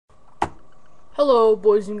Hello,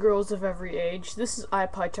 boys and girls of every age. This is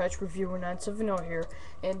iPod Touch Reviewer 970 here,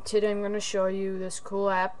 and today I'm going to show you this cool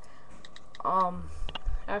app.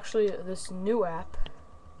 Actually, this new app.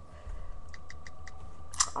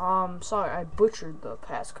 Sorry, I butchered the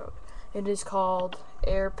passcode. It is called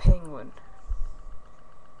Air Penguin.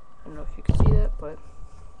 I don't know if you can see that, but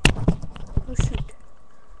oh shoot!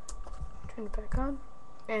 Turn it back on,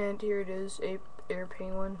 and here it is, Air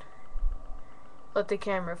Penguin. Let the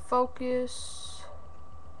camera focus.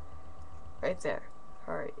 Right there.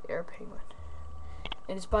 Alright, Air Penguin.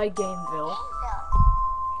 And it's by Gameville.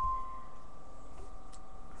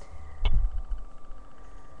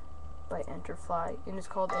 By Enterfly. And it's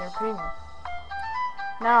called Air Penguin.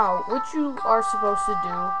 Now, what you are supposed to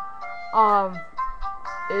do,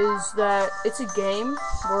 is that it's a game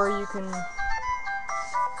where you can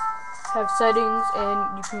have settings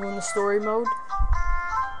and you can go in the story mode.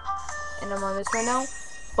 And I'm on this right now.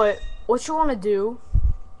 But what you want to do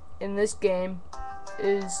in this game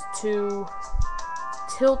is to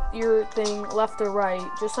tilt your thing left or right,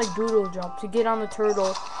 just like Doodle Jump, to get on the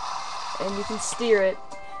turtle, and you can steer it.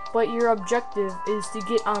 But your objective is to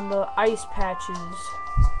get on the ice patches,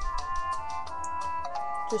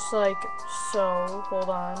 just like so. Hold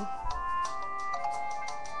on,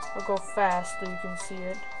 I'll go fast so you can see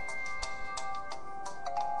it.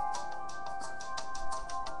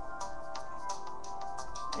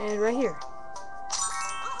 And right here.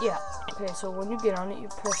 Yeah. Okay, so when you get on it, you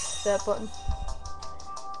press that button.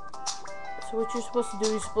 So what you're supposed to do,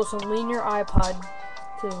 you're supposed to lean your iPod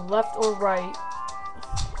to the left or right,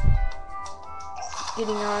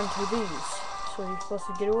 getting onto these. So you're supposed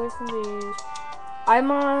to get away from these. I'm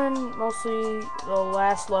on mostly the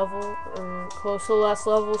last level, or close to the last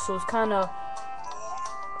level, so it's kind of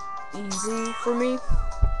easy for me.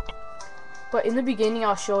 But in the beginning,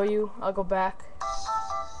 I'll show you. I'll go back.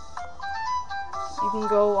 You can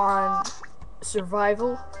go on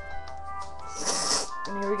survival,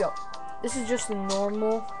 and here we go. This is just the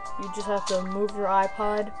normal. You just have to move your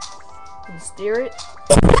iPod and steer it.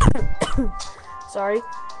 Sorry.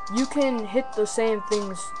 You can hit the same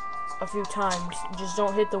things a few times, just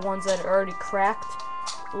don't hit the ones that are already cracked.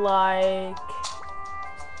 Like,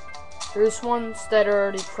 there's ones that are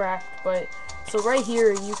already cracked, but so right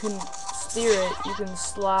here you can steer it, you can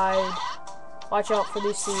slide. Watch out for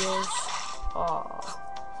these seals.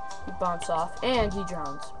 He bounces off and he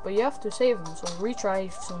drowns, but you have to save him, so retry, he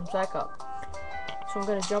swims back up. So I'm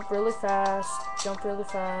gonna jump really fast, jump really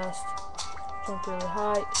fast, jump really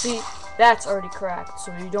high. See, that's already cracked,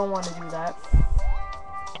 so you don't want to do that.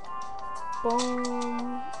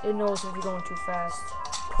 Boom. It knows if you're going too fast,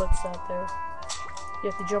 puts that there.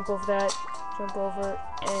 You have to jump over that, jump over,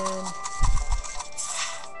 and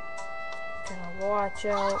gotta watch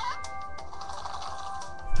out.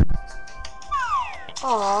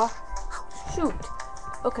 Aw, shoot.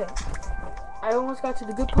 Okay, I almost got to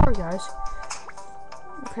the good part, guys.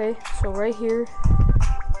 Okay, so right here,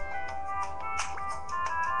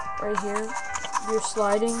 you're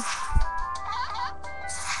sliding,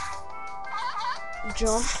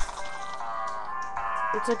 jump.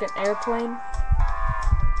 It's like an airplane.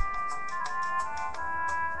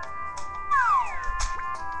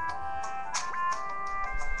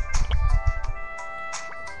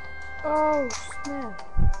 Oh, snap.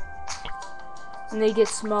 And they get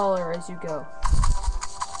smaller as you go.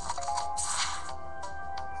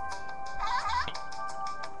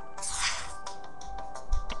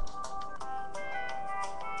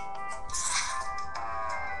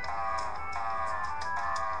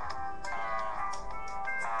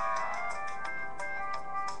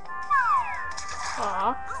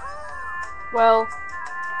 Well,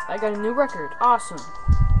 I got a new record. Awesome.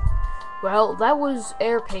 Well, that was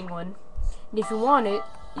Air Penguin. And if you want it,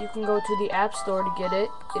 you can go to the App Store to get it.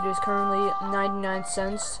 It is currently 99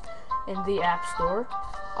 cents in the App Store.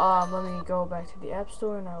 Let me go back to the App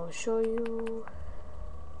Store and I will show you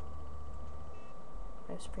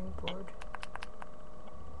my springboard.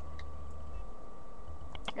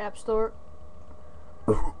 App Store.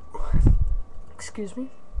 Excuse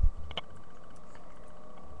me.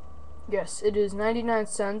 Yes, it is 99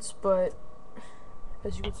 cents, but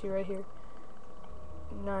as you can see right here,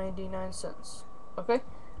 99 cents. Okay,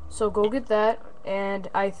 so go get that, and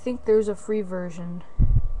I think there's a free version.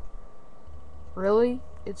 Really?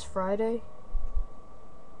 It's Friday?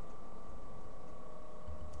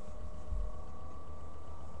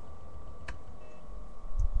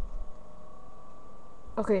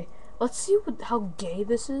 Okay, let's see how gay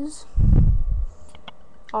this is.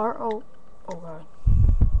 Oh god.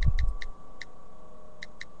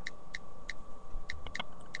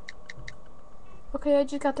 Okay, I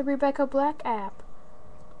just got the Rebecca Black app.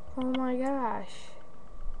 Oh my gosh.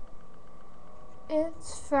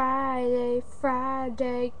 It's Friday,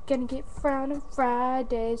 Friday, gonna get fun on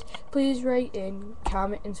Fridays. Please rate and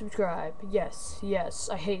comment and subscribe. Yes, yes,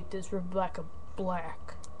 I hate this Rebecca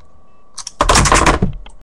Black.